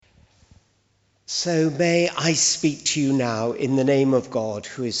So may I speak to you now in the name of God,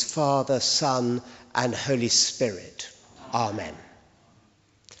 who is Father, Son, and Holy Spirit. Amen.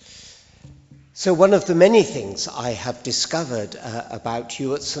 So one of the many things I have discovered about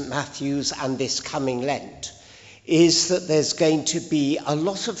you at St. Matthew's and this coming Lent is that there's going to be a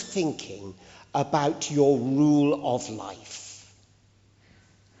lot of thinking about your rule of life.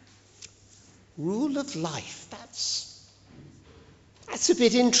 Rule of life, that's a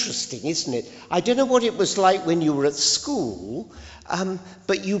bit interesting, isn't it? I don't know what it was like when you were at school,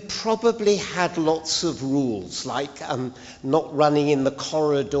 but you probably had lots of rules, like not running in the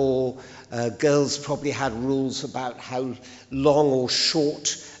corridor. Girls probably had rules about how long or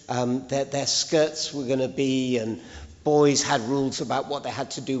short their skirts were going to be, and boys had rules about what they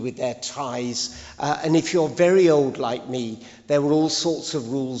had to do with their ties. And if you're very old like me, there were all sorts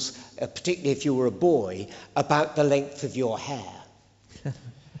of rules, particularly if you were a boy, about the length of your hair.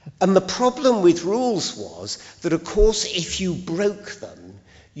 And the problem with rules was that, of course, if you broke them,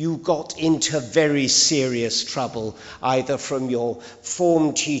 you got into very serious trouble, either from your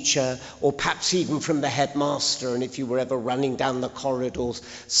form teacher or perhaps even from the headmaster. And if you were ever running down the corridors,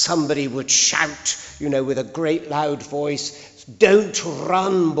 somebody would shout, with a great loud voice, "Don't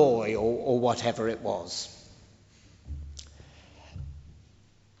run, boy," or whatever it was.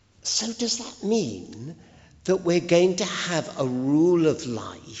 So does that mean that we're going to have a rule of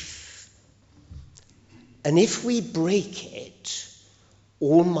life, and if we break it,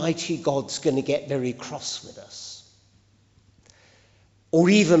 Almighty God's going to get very cross with us? Or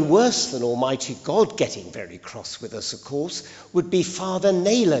even worse than Almighty God getting very cross with us, of course, would be Father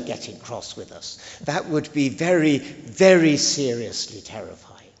Naylor getting cross with us. That would be very, very seriously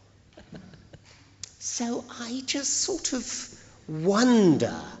terrifying. So I just sort of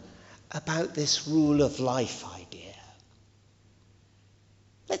wonder about this rule of life idea.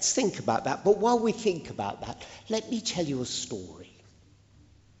 Let's think about that. But while we think about that, let me tell you a story.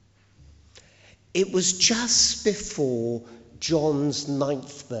 It was just before John's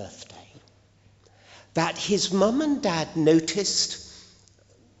 9th birthday that his mum and dad noticed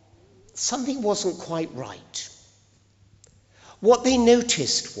something wasn't quite right. What they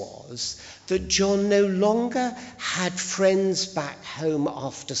noticed was that John no longer had friends back home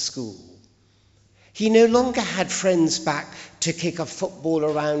after school. He no longer had friends back to kick a football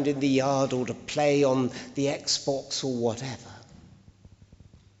around in the yard or to play on the Xbox or whatever.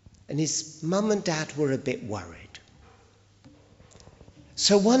 And his mum and dad were a bit worried.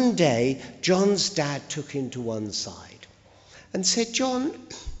 So one day, John's dad took him to one side and said, "John,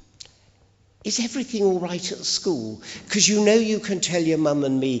 is everything all right at school? Because you can tell your mum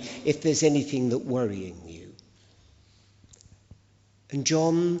and me if there's anything that's worrying you." And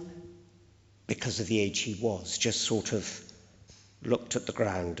John, because of the age he was, just sort of looked at the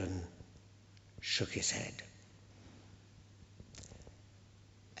ground and shook his head.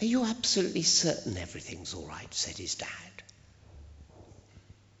 "Are you absolutely certain everything's all right?" said his dad.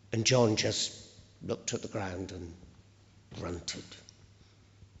 And John just looked at the ground and grunted.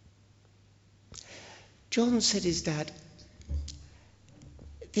 John said his dad,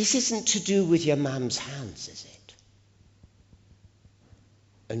 "This isn't to do with your mum's hands, is it?"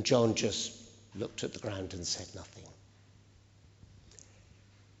 And John just looked at the ground and said nothing.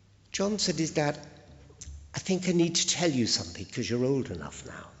 John said to his dad, "I think I need to tell you something because you're old enough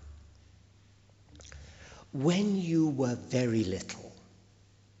now. When you were very little,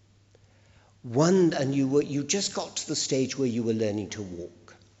 and you just got to the stage where you were learning to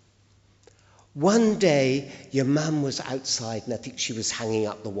walk. One day, your mum was outside, and I think she was hanging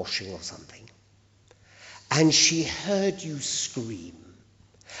up the washing or something. And she heard you scream.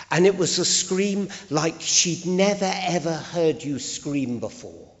 And it was a scream like she'd never, ever heard you scream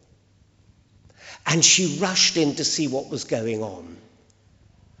before. And she rushed in to see what was going on.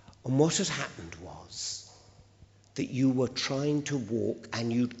 And what had happened was that you were trying to walk,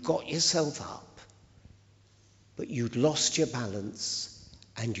 and you'd got yourself up, but you'd lost your balance,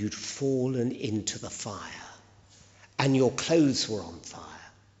 and you'd fallen into the fire, and your clothes were on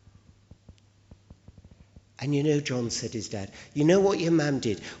fire. And John said to his dad, you know what your mum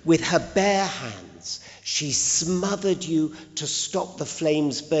did? With her bare hands, she smothered you to stop the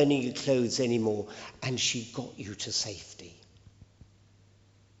flames burning your clothes anymore, and she got you to safety.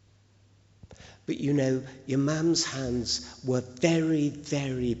 But your mum's hands were very,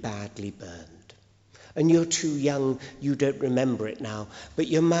 very badly burned. And you're too young, you don't remember it now. But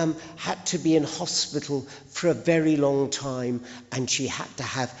your mum had to be in hospital for a very long time, and she had to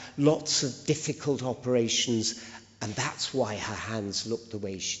have lots of difficult operations, and that's why her hands look the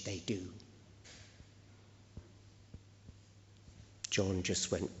way they do. John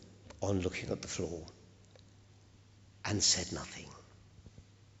just went on looking at the floor and said nothing.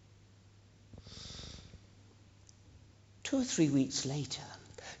 2 or 3 weeks later,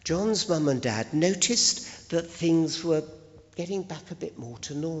 John's mum and dad noticed that things were getting back a bit more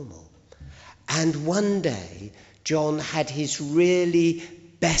to normal. And one day, John had his really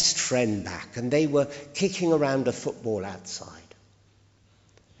best friend back, and they were kicking around a football outside.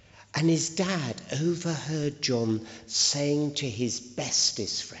 And his dad overheard John saying to his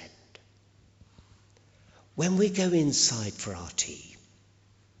bestest friend, "When we go inside for our tea,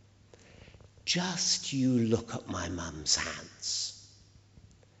 just you look at my mum's hands.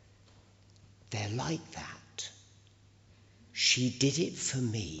 They're like that. She did it for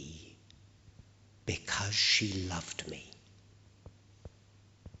me because she loved me.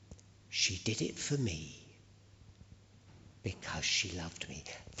 She did it for me because she loved me.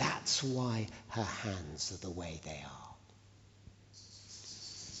 That's why her hands are the way they are."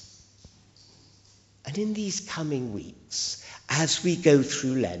 And in these coming weeks, as we go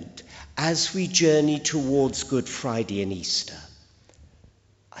through Lent, as we journey towards Good Friday and Easter,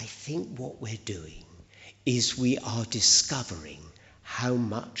 I think what we're doing is we are discovering how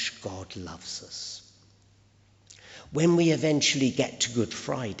much God loves us. When we eventually get to Good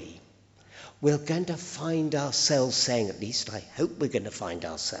Friday, we're going to find ourselves saying, at least I hope we're going to find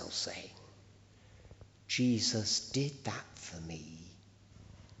ourselves saying, Jesus did that for me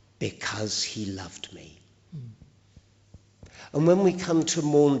because he loved me. And when we come to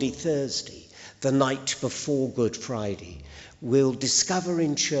Maundy Thursday, the night before Good Friday, we'll discover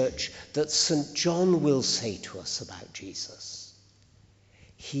in church that St. John will say to us about Jesus,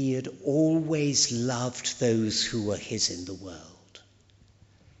 he had always loved those who were his in the world,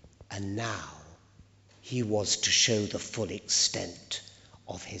 and now he was to show the full extent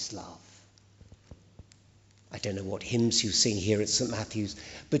of his love. I don't know what hymns you sing here at St. Matthew's,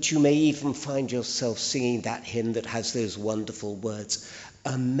 but you may even find yourself singing that hymn that has those wonderful words,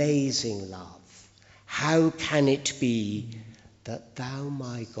 "Amazing love, how can it be that thou,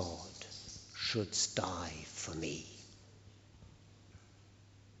 my God, shouldst die for me?"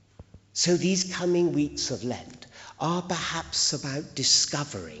 So these coming weeks of Lent are perhaps about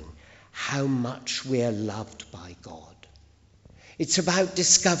discovering how much we're loved by God. It's about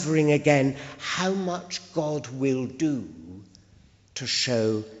discovering again how much God will do to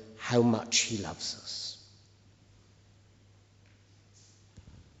show how much he loves us.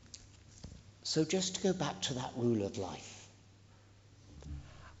 So just to go back to that rule of life,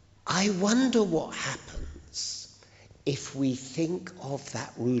 I wonder what happens if we think of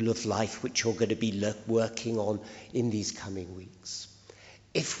that rule of life which you're going to be working on in these coming weeks.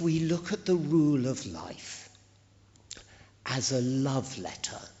 If we look at the rule of life as a love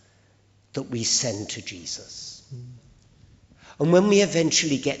letter that we send to Jesus. And when we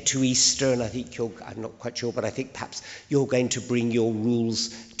eventually get to Easter, and I'm not quite sure, but I think perhaps you're going to bring your rules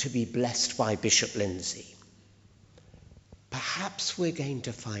to be blessed by Bishop Lindsay. Perhaps we're going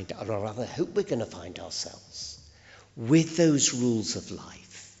to find, or rather hope we're going to find ourselves with those rules of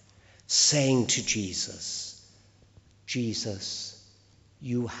life, saying to Jesus, Jesus,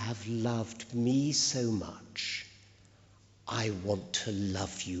 you have loved me so much, I want to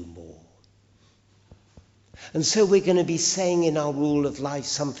love you more. And so we're going to be saying in our rule of life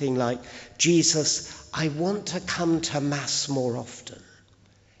something like, Jesus, I want to come to Mass more often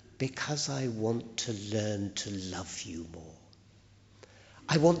because I want to learn to love you more.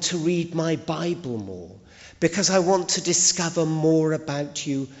 I want to read my Bible more because I want to discover more about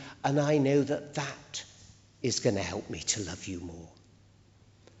you, and I know that that is going to help me to love you more.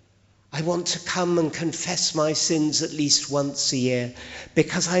 I want to come and confess my sins at least once a year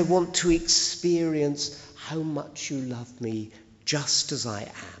because I want to experience how much you love me just as I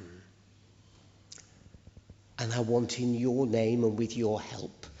am. And I want in your name and with your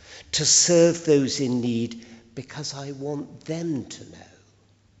help to serve those in need because I want them to know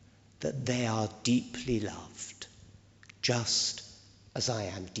that they are deeply loved, just as I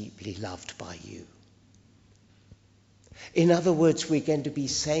am deeply loved by you. In other words, we're going to be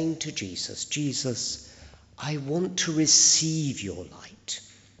saying to Jesus, Jesus, I want to receive your light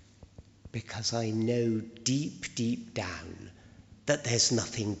because I know deep, deep down that there's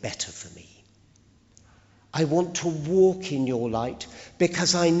nothing better for me. I want to walk in your light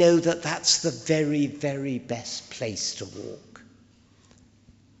because I know that that's the very, very best place to walk.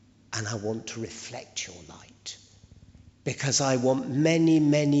 And I want to reflect your light because I want many,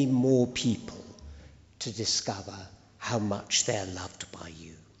 many more people to discover how much they're loved by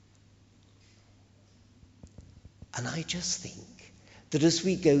you. And I just think that as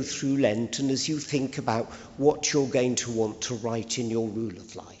we go through Lent and as you think about what you're going to want to write in your rule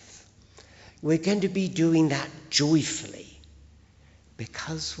of life, We're going to be doing that joyfully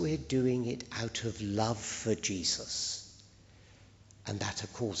because we're doing it out of love for Jesus. And that,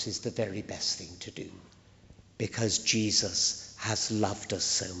 of course, is the very best thing to do, because Jesus has loved us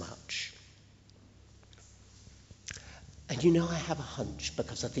so much. And you know, I have a hunch,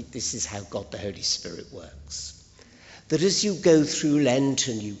 because I think this is how God the Holy Spirit works, that as you go through Lent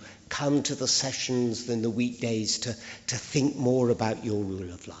and you come to the sessions and the weekdays to think more about your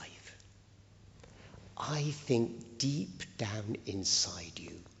rule of life, I think deep down inside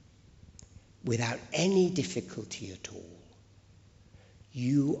you, without any difficulty at all,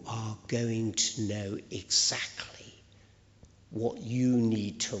 you are going to know exactly what you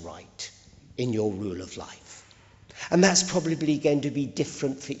need to write in your rule of life. And that's probably going to be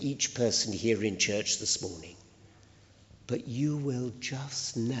different for each person here in church this morning. But you will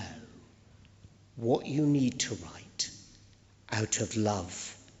just know what you need to write out of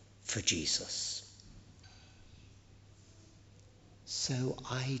love for Jesus. So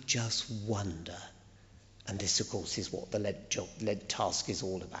I just wonder, and this, of course, is what the Lent task is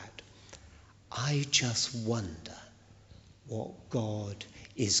all about. I just wonder what God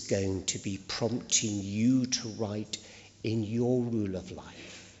is going to be prompting you to write in your rule of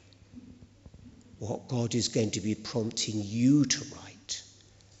life. What God is going to be prompting you to write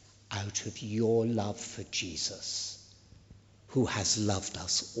out of your love for Jesus, who has loved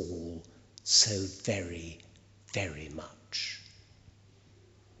us all so very, very much.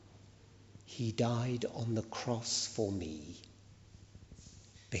 He died on the cross for me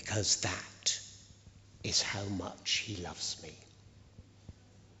because that is how much he loves me.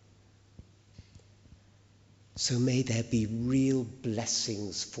 So may there be real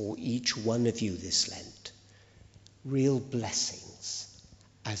blessings for each one of you this Lent. Real blessings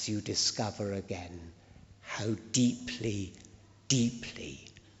as you discover again how deeply, deeply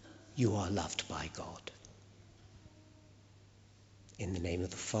you are loved by God. In the name of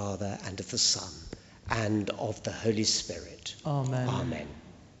the Father, and of the Son, and of the Holy Spirit. Amen. Amen.